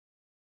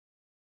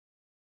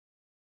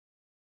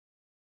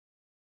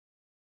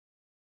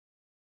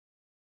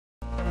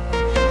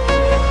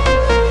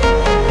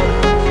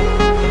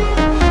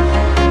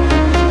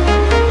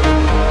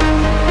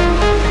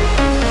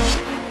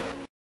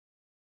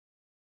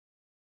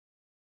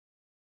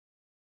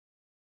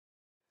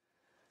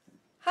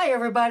Hi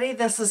everybody,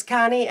 this is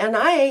Connie and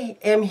I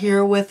am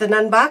here with an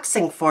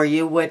unboxing for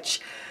you,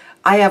 which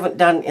I haven't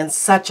done in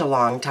such a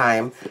long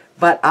time,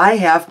 but I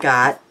have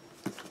got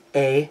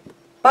a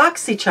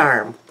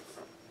Boxycharm.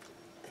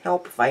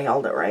 Help if I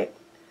held it right.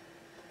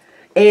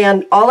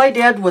 And all I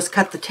did was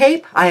cut the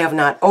tape. I have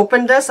not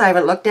opened this, I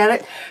haven't looked at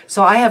it,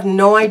 so I have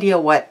no idea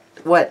what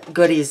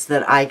goodies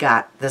that I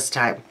got this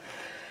time.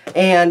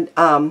 And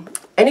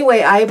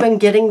anyway, I've been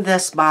getting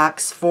this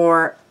box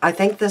for, I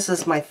think this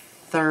is my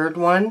third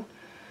one.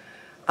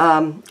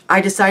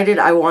 I decided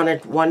I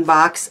wanted one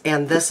box,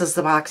 and this is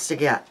the box to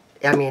get.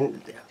 I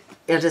mean,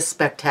 it is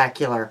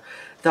spectacular.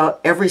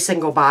 Every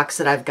single box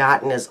that I've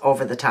gotten is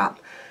over the top.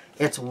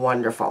 It's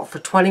wonderful. For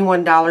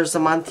 $21 a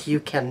month,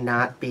 you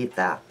cannot beat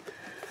that.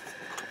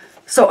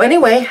 So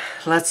anyway,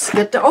 let's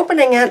get to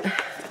opening it.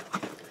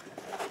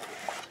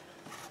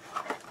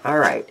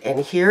 Alright, and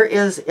here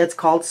is, it's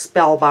called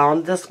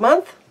Spellbound this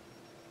month.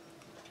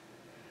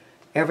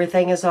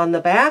 Everything is on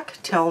the back,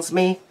 tells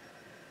me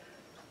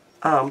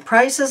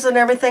prices and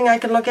everything I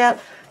can look at.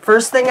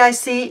 First thing I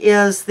see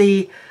is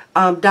the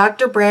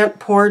Dr. Brandt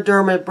Pore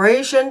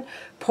Dermabrasion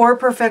Pore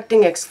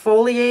Perfecting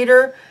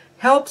Exfoliator.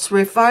 Helps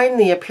refine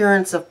the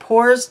appearance of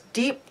pores,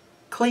 deep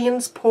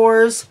cleans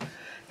pores,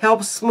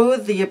 helps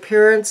smooth the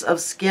appearance of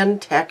skin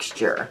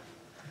texture.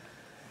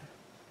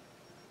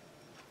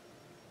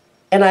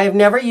 And I've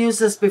never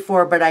used this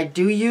before, but I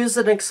do use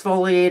an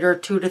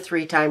exfoliator 2 to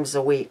 3 times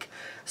a week.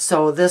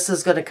 So this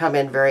is going to come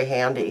in very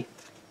handy.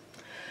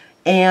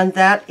 And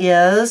that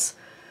is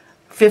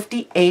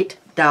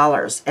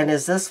 $58. And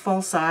is this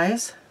full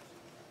size?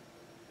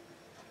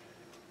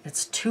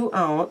 It's 2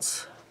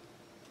 ounce.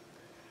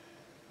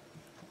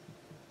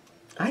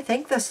 I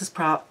think this is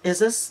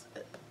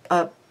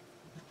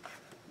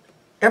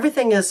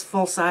everything is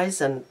full size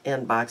in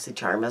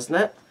Boxycharm, isn't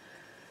it?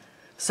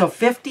 So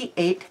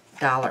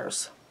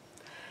 $58.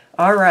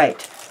 All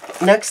right.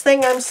 Next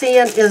thing I'm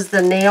seeing is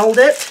the Nailed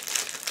It,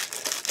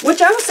 which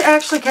I was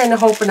actually kind of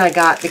hoping I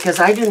got because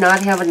I do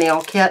not have a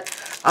nail kit.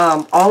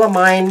 All of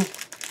mine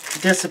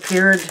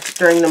disappeared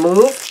during the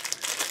move.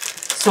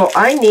 So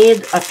I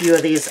need a few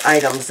of these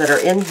items that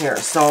are in here.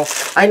 So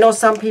I know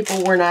some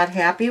people were not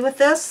happy with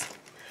this,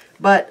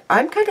 but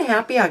I'm kind of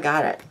happy I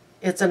got it.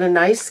 It's in a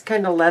nice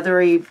kind of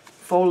leathery,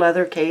 faux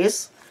leather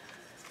case.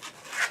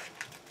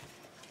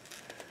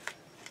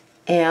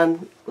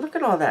 And look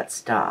at all that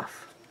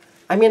stuff.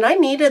 I mean, I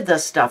needed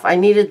this stuff. I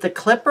needed the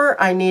clipper.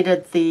 I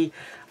needed the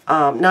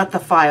not the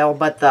file,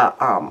 but the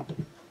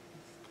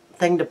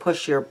thing to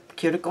push your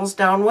cuticles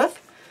down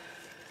with.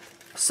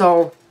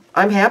 So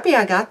I'm happy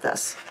I got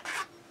this.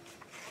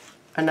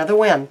 Another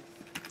win.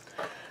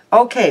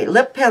 Okay,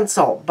 lip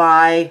pencil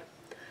by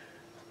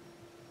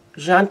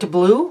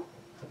Bleu,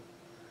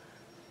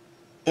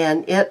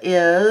 and it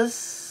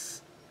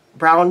is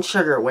brown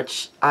sugar,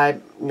 which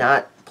I'm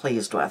not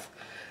pleased with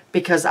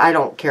because I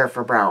don't care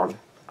for brown.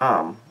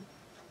 And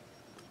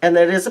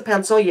it is a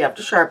pencil. You have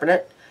to sharpen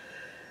it.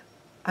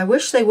 I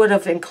wish they would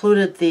have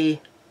included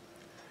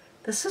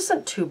this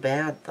isn't too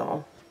bad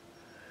though.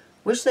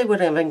 Wish they would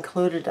have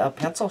included a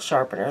pencil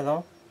sharpener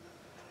though.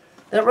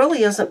 That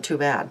really isn't too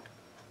bad.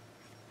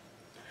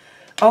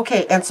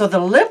 Okay, and so the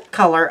lip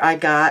color I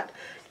got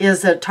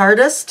is a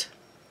Tartist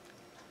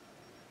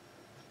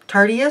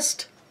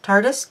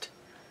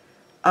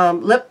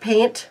lip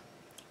paint,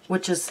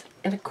 which is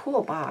in a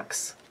cool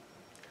box.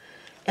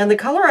 And the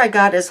color I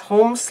got is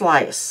Home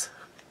Slice.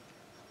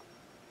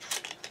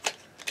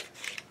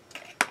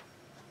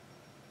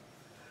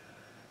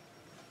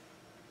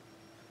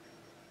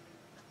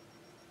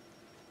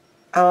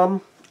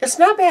 It's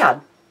not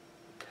bad.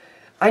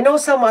 I know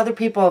some other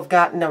people have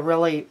gotten a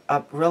really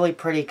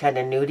pretty kind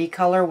of nudie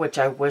color, which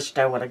I wished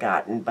I would have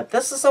gotten, but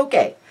this is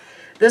okay.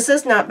 This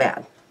is not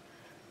bad.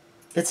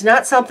 It's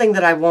not something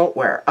that I won't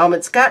wear.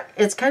 It's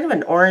kind of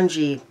an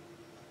orangey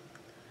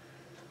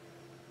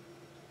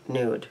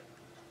nude.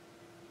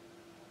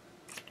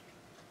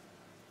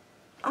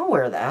 I'll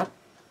wear that.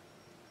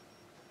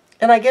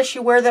 And I guess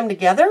you wear them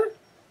together?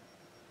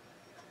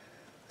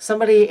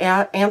 Somebody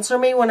answer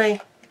me when I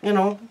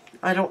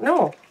don't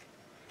know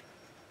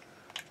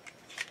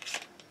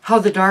how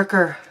the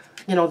darker,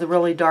 the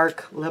really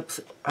dark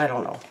lips, I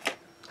don't know.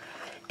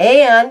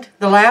 And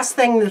the last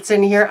thing that's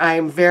in here,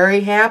 I'm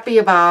very happy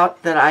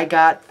about that I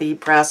got the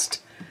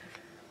pressed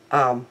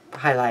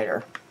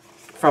highlighter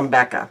from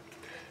Becca.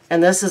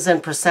 And this is in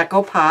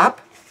Prosecco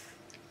Pop.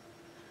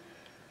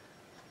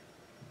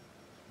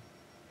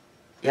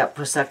 Yep,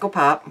 Prosecco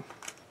Pop.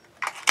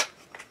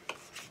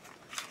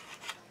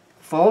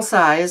 Full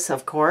size,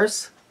 of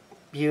course.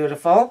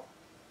 Beautiful.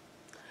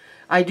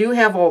 I do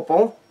have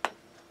opal.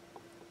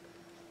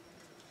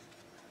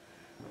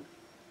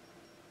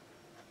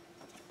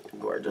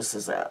 Gorgeous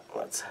is that.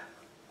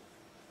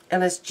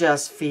 And it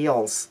just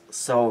feels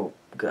so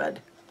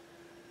good.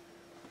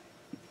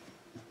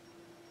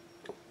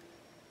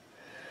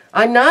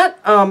 I'm not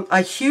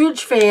a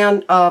huge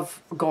fan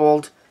of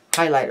gold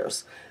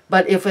highlighters,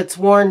 but if it's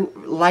worn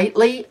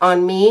lightly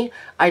on me,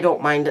 I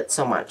don't mind it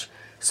so much.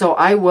 So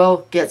I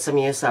will get some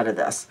use out of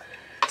this.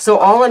 So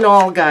all in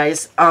all,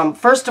 guys,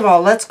 first of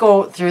all, let's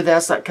go through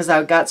this because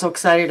I got so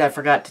excited I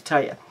forgot to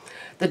tell you.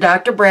 The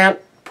Dr. Brandt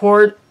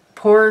Pore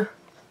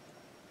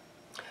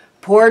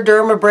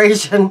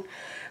Dermabrasion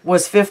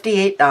was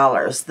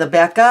 $58. The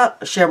Becca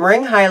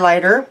Shimmering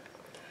Highlighter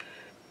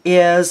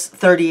is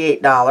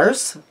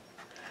 $38.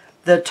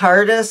 The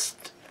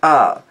Tarteist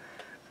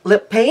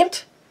Lip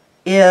Paint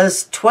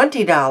is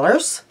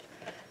 $20.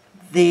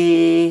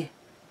 The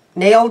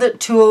Nailed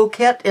It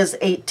Toolkit is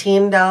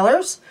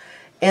 $18.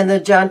 And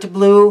the Jonta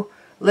Blue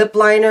Lip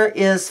Liner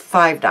is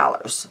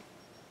 $5.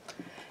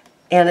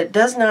 And it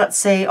does not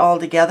say all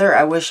together.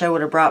 I wish I would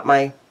have brought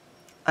my,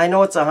 I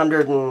know it's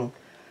 100 and,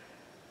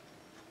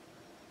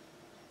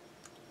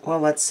 well,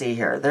 let's see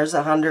here. There's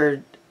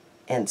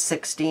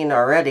 116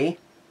 already.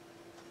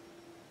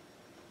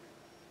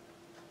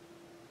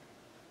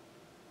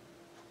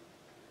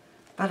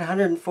 About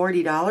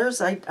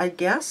 $140, I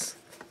guess.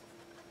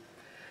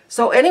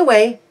 So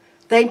anyway,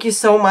 thank you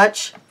so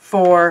much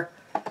for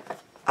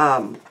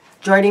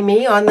joining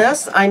me on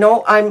this. I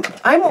know I'm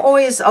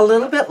always a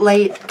little bit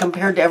late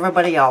compared to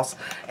everybody else.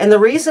 And the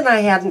reason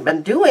I hadn't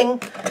been doing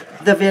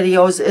the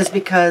videos is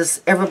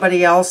because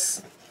everybody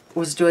else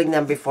was doing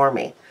them before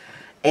me.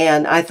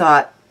 And I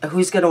thought,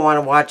 who's going to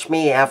want to watch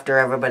me after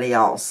everybody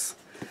else?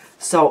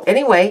 So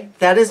anyway,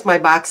 that is my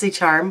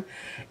Boxycharm.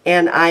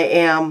 And I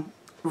am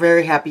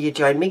very happy you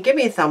joined me. Give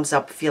me a thumbs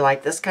up if you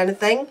like this kind of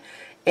thing.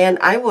 And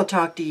I will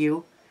talk to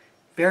you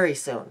very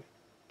soon.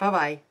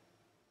 Bye-bye.